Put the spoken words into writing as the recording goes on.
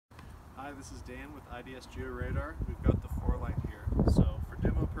Hi, this is Dan with IDS GeoRadar. We've got the 4-light here. So for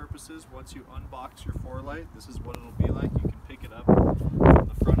demo purposes, once you unbox your 4-light, this is what it'll be like. You can pick it up from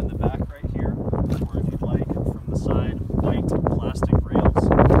the front and the back right here, or if you'd like, from the side, white plastic rails. So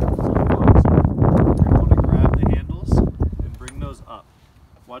you're going to want to grab the handles and bring those up.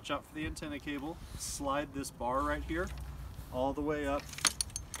 Watch out for the antenna cable. Slide this bar right here all the way up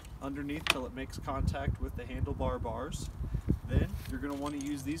underneath till it makes contact with the handlebar bars. Then you're going to want to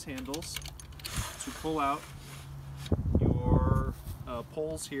use these handles to pull out your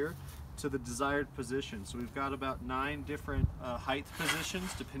poles here to the desired position. So we've got about 9 different height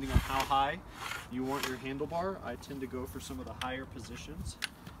positions depending on how high you want your handlebar. I tend to go for some of the higher positions,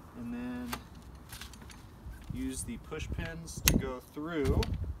 and then use the push pins to go through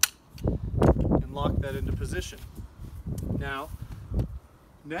and lock that into position. Now,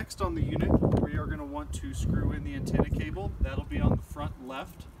 next on the unit, we are going to want to screw in the antenna cable. That'll be on the front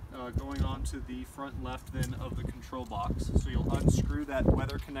left, going on to the front left then of the control box. So you'll unscrew that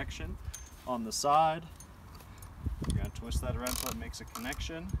weather connection on the side. You're going to twist that around until it makes a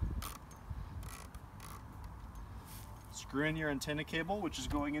connection. Screw in your antenna cable, which is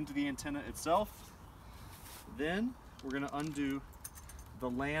going into the antenna itself. Then we're going to undo the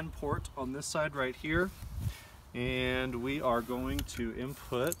LAN port on this side right here. And we are going to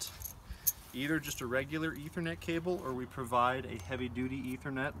input either just a regular Ethernet cable, or we provide a heavy-duty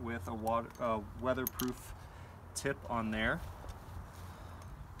Ethernet with a weatherproof tip on there.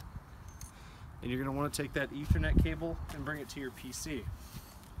 And you're going to want to take that Ethernet cable and bring it to your PC.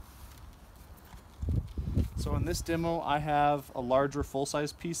 So in this demo, I have a larger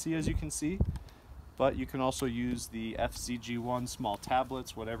full-size PC, as you can see, but you can also use the FCG1 small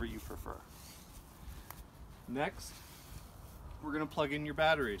tablets, whatever you prefer. Next, we're going to plug in your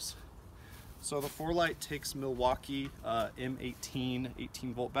batteries. So the 4-light takes Milwaukee M18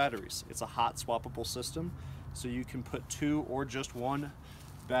 18-volt batteries. It's a hot swappable system, so you can put 2 or just 1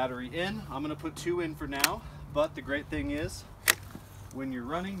 battery in. I'm going to put 2 in for now, but the great thing is when you're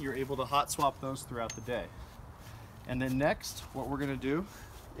running, you're able to hot swap those throughout the day. And then next, what we're going to do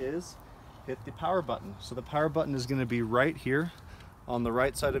is hit the power button. So the power button is going to be right here on the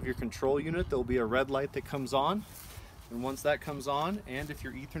right side of your control unit. There'll be a red light that comes on, and once that comes on, and if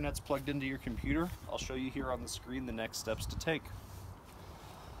your Ethernet's plugged into your computer, I'll show you here on the screen the next steps to take.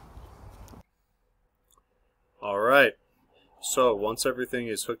 Alright, so once everything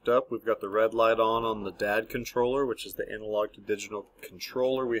is hooked up, we've got the red light on the DAD controller, which is the analog to digital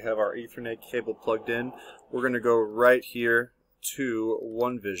controller. We have our Ethernet cable plugged in. We're going to go right here to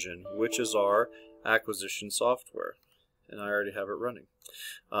OneVision, which is our acquisition software. And I already have it running.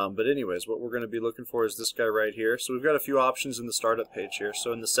 But anyways, what we're going to be looking for is this guy right here. So we've got a few options in the startup page here.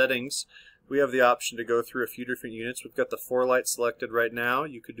 So in the settings, we have the option to go through a few different units. We've got the 4-light selected right now.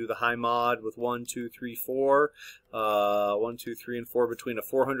 You could do the high mod with 1, 2, 3, 4, 1, 2, 3, and 4 between a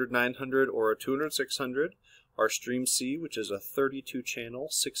 400, 900, or a 200, 600. Our Stream C, which is a 32 channel,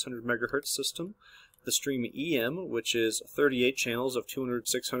 600 megahertz system. The Stream EM, which is 38 channels of 200,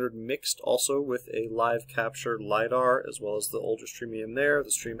 600 mixed also with a live capture LiDAR, as well as the Ultra Stream EM there. The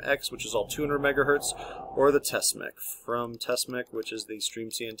Stream X, which is all 200 megahertz, or the Testmec from Testmec, which is the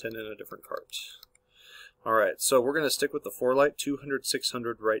Stream C antenna in a different cart. Alright, so we're going to stick with the 4-light 200,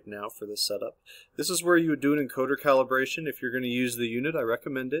 600 right now for this setup. This is where you would do an encoder calibration. If you're going to use the unit, I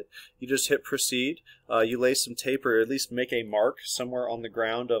recommend it. You just hit proceed. You lay some tape, or at least make a mark somewhere on the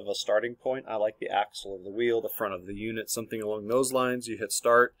ground of a starting point. I like the axle of the wheel, the front of the unit, something along those lines. You hit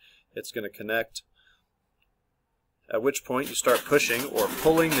start. It's going to connect. At which point you start pushing or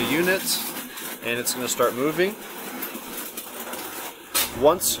pulling the unit, and it's going to start moving.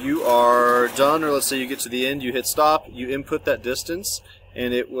 Once you are done, or let's say you get to the end, you hit stop, you input that distance,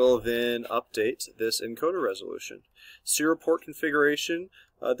 and it will then update this encoder resolution. Serial port configuration,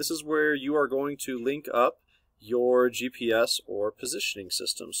 this is where you are going to link up your GPS or positioning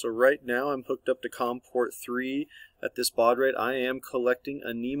system. So right now I'm hooked up to COM port 3 at this baud rate. I am collecting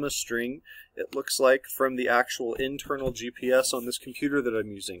a NEMA string, it looks like, from the actual internal GPS on this computer that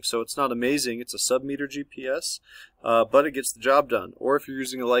I'm using. So it's not amazing, it's a sub-meter GPS, but it gets the job done. Or if you're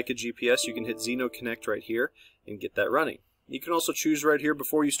using a Leica GPS, you can hit Xeno Connect right here and get that running. You can also choose right here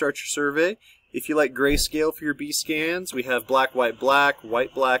before you start your survey. If you like grayscale for your B scans, we have black, white, black,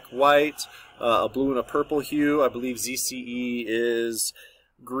 white, black, white, a blue and a purple hue. I believe ZCE is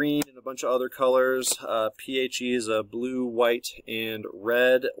green and a bunch of other colors. PHE is a blue, white, and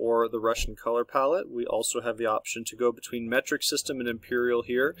red, or the Russian color palette. We also have the option to go between metric system and imperial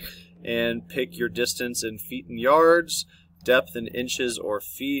here and pick your distance in feet and yards, depth in inches or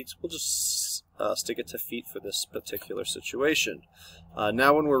feet. We'll just stick it to feet for this particular situation.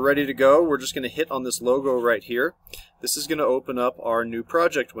 Now when we're ready to go, we're just going to hit on this logo right here. This is going to open up our new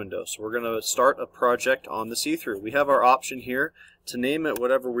project window. So we're going to start a project on the see-through. We have our option here to name it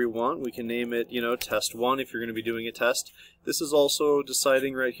whatever we want. We can name it, test 1 if you're going to be doing a test. This is also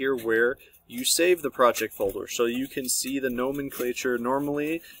deciding right here where you save the project folder, so you can see the nomenclature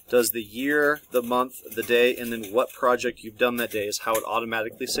normally does the year, the month, the day, and then what project you've done that day is how it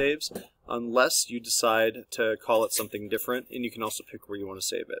automatically saves, unless you decide to call it something different, and you can also pick where you want to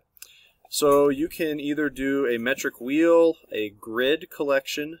save it. So you can either do a metric wheel, a grid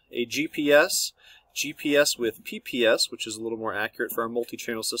collection, a GPS with PPS, which is a little more accurate for our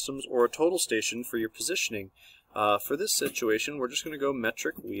multi-channel systems, or a total station for your positioning. For this situation, we're just going to go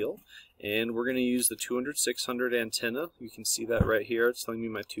metric wheel, and we're going to use the 200/600 antenna. You can see that right here. It's telling me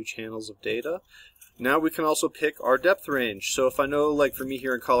my 2 channels of data. Now we can also pick our depth range. So if I know, like for me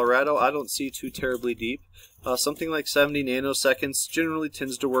here in Colorado, I don't see too terribly deep. Something like 70 nanoseconds generally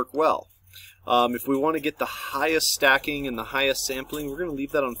tends to work well. If we want to get the highest stacking and the highest sampling, we're going to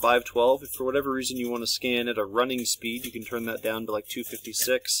leave that on 512. If for whatever reason you want to scan at a running speed, you can turn that down to like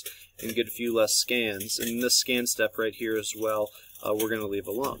 256 and get a few less scans. And this scan step right here as well, we're going to leave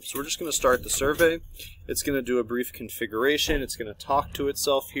alone. So we're just going to start the survey. It's going to do a brief configuration. It's going to talk to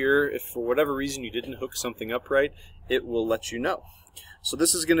itself here. If for whatever reason you didn't hook something up right, it will let you know. So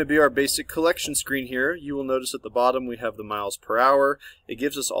this is going to be our basic collection screen here. You will notice at the bottom we have the miles per hour. It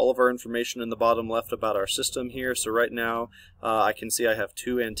gives us all of our information in the bottom left about our system here. So right now I can see I have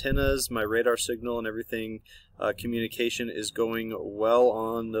 2 antennas, my radar signal and everything. Communication is going well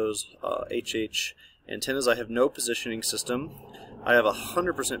on those HH antennas. I have no positioning system. I have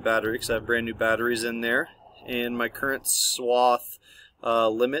 100% battery because I have brand new batteries in there. And my current swath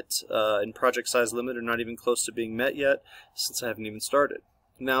limit and project size limit are not even close to being met yet, since I haven't even started.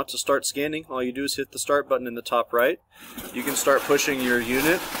 Now to start scanning, all you do is hit the start button in the top right. You can start pushing your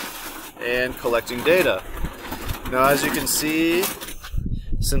unit and collecting data. Now as you can see,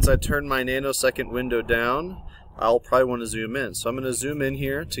 since I turned my nanosecond window down, I'll probably want to zoom in. So I'm going to zoom in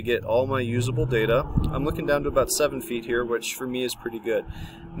here to get all my usable data. I'm looking down to about 7 feet here, which for me is pretty good.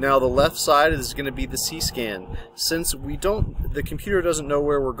 Now the left side is going to be the C-scan. Since the computer doesn't know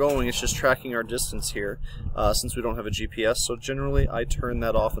where we're going, it's just tracking our distance here, since we don't have a GPS. So generally I turn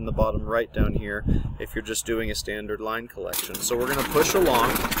that off in the bottom right down here if you're just doing a standard line collection. So we're going to push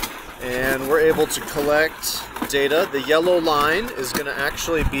along, and we're able to collect data. The yellow line is going to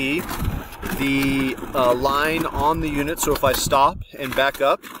actually be the line on the unit, so if I stop and back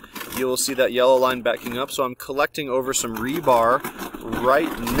up, you will see that yellow line backing up. So I'm collecting over some rebar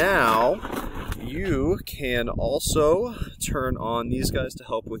right now. You can also turn on these guys to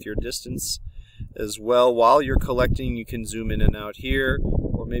help with your distance as well. While you're collecting, you can zoom in and out here,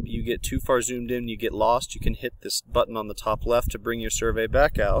 or maybe you get too far zoomed in, you get lost, you can hit this button on the top left to bring your survey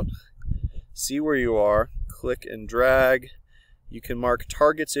back out. See where you are, click and drag. You can mark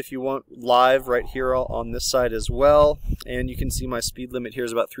targets if you want live right here on this side as well. And you can see my speed limit here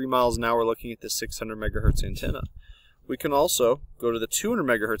is about 3 miles an hour looking at this 600 megahertz antenna. We can also go to the 200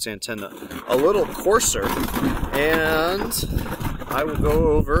 megahertz antenna, a little coarser, and I will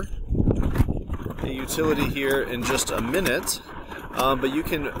go over the utility here in just a minute. But you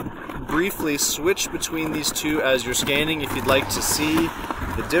can briefly switch between these two as you're scanning if you'd like to see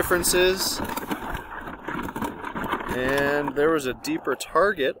the differences. And there was a deeper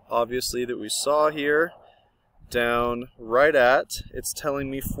target, obviously, that we saw here, down right at, it's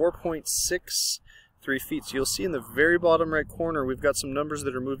telling me 4.63 feet. So you'll see in the very bottom right corner, we've got some numbers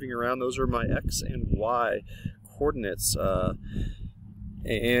that are moving around. Those are my X and Y coordinates.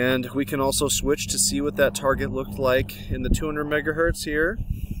 And we can also switch to see what that target looked like in the 200 megahertz here,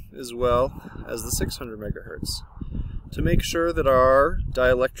 as well as the 600 megahertz. To make sure that our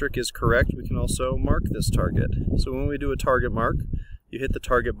dielectric is correct, we can also mark this target. So when we do a target mark, you hit the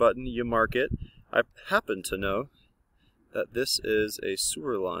target button, you mark it. I happen to know that this is a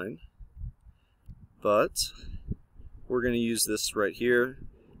sewer line, but we're going to use this right here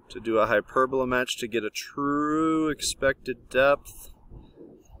to do a hyperbola match to get a true expected depth.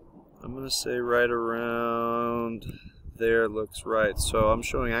 I'm going to say right around there looks right. So I'm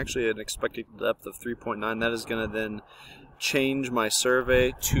showing actually an expected depth of 3.9. That is going to then change my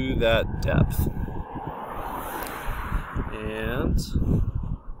survey to that depth. And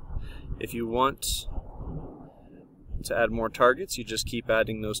if you want to add more targets, you just keep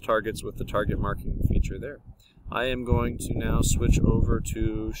adding those targets with the target marking feature there. I am going to now switch over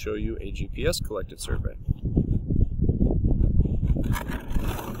to show you a GPS collected survey.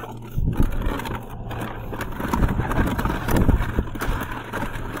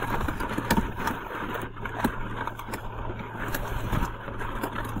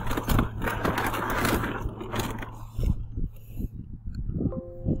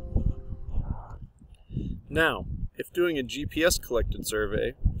 Now, if doing a GPS collected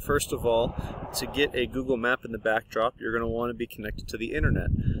survey, first of all, to get a Google map in the backdrop, you're going to want to be connected to the internet.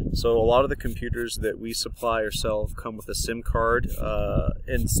 So a lot of the computers that we supply or sell come with a SIM card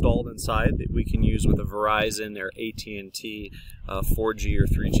installed inside that we can use with a Verizon or AT&T 4G or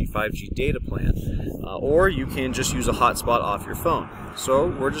 3G, 5G data plan. Or you can just use a hotspot off your phone. So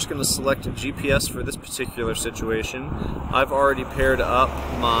we're just going to select a GPS for this particular situation. I've already paired up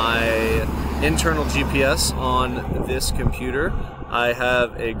my internal GPS on this computer. I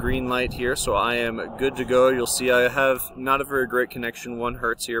have a green light here, so I am good to go. You'll see I have not a very great connection, 1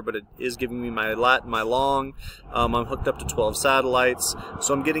 hertz here, but it is giving me my lat and my long. I'm hooked up to 12 satellites,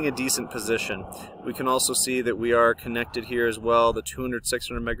 so I'm getting a decent position. We can also see that we are connected here as well, the 200,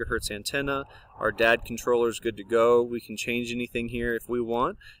 600 megahertz antenna. Our DAD controller is good to go. We can change anything here if we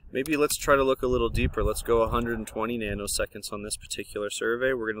want. Maybe let's try to look a little deeper. Let's go 120 nanoseconds on this particular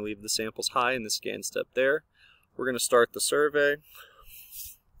survey. We're going to leave the samples high in the scan step there. We're going to start the survey.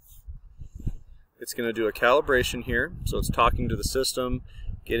 It's going to do a calibration here, so it's talking to the system,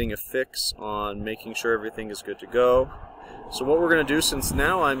 getting a fix on making sure everything is good to go. So what we're going to do, since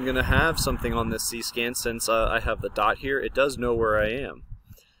now I'm going to have something on this C-scan, since I have the dot here, it does know where I am.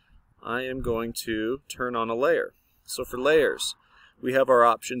 I am going to turn on a layer. So for layers, we have our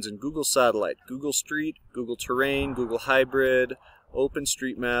options in Google Satellite, Google Street, Google Terrain, Google Hybrid,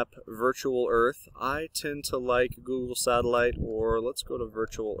 OpenStreetMap, Virtual Earth. I tend to like Google Satellite, or let's go to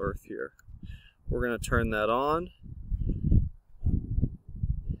Virtual Earth here. We're going to turn that on,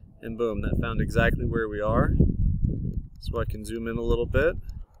 and boom, that found exactly where we are. So I can zoom in a little bit,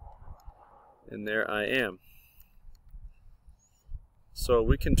 and there I am. So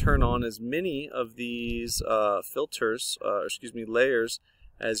we can turn on as many of these layers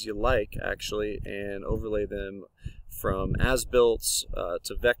as you like, actually, and overlay them from as-built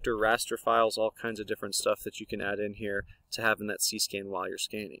to vector, raster files, all kinds of different stuff that you can add in here to have in that C-scan while you're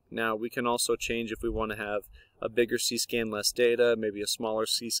scanning. Now we can also change if we want to have a bigger C-scan, less data, maybe a smaller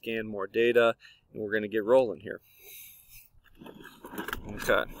C-scan, more data, and we're going to get rolling here.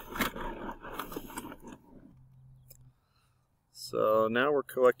 Okay. So now we're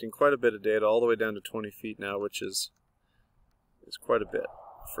collecting quite a bit of data, all the way down to 20 feet now, which is quite a bit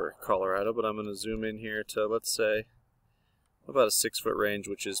for Colorado, but I'm going to zoom in here to, let's say, about a 6-foot range,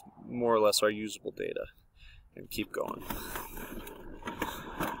 which is more or less our usable data, and keep going.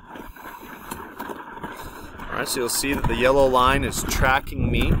 Alright, so you'll see that the yellow line is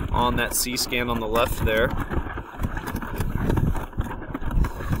tracking me on that C-scan on the left there.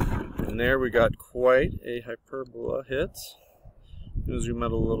 And there we got quite a hyperbola hit. I'm going to zoom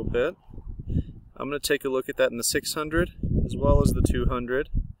out a little bit. I'm going to take a look at that in the 600 as well as the 200.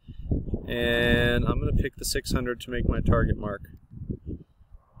 And I'm going to pick the 600 to make my target mark.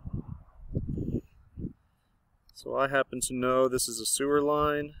 So I happen to know this is a sewer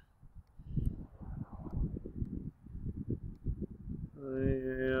line. I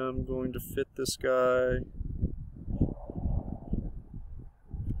am going to fit this guy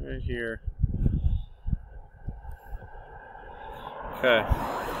right here. Okay.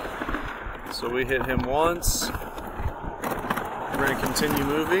 So we hit him once. We're going to continue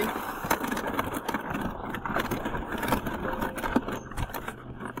moving.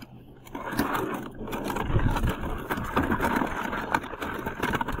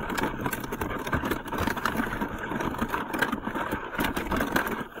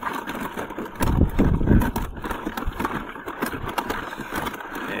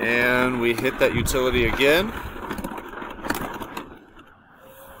 And we hit that utility again.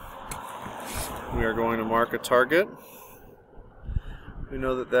 We are going to mark a target. We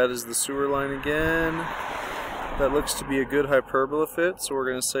know that that is the sewer line again. That looks to be a good hyperbola fit, so we're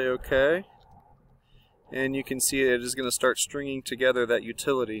going to say OK. And you can see it is going to start stringing together that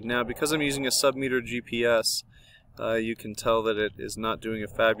utility. Now, because I'm using a sub-meter GPS, you can tell that it is not doing a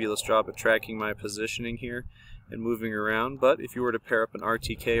fabulous job at tracking my positioning here and moving around, but if you were to pair up an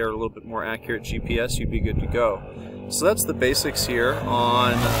RTK or a little bit more accurate GPS, you'd be good to go. So that's the basics here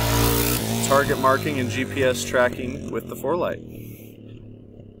on target marking and GPS tracking with the 4-Lite.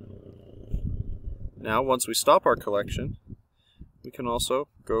 Now, once we stop our collection, we can also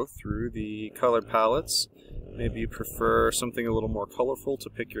go through the color palettes. Maybe you prefer something a little more colorful to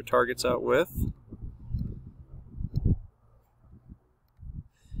pick your targets out with.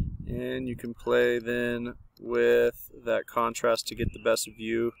 And you can play then with that contrast to get the best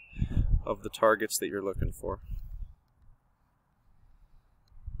view of the targets that you're looking for.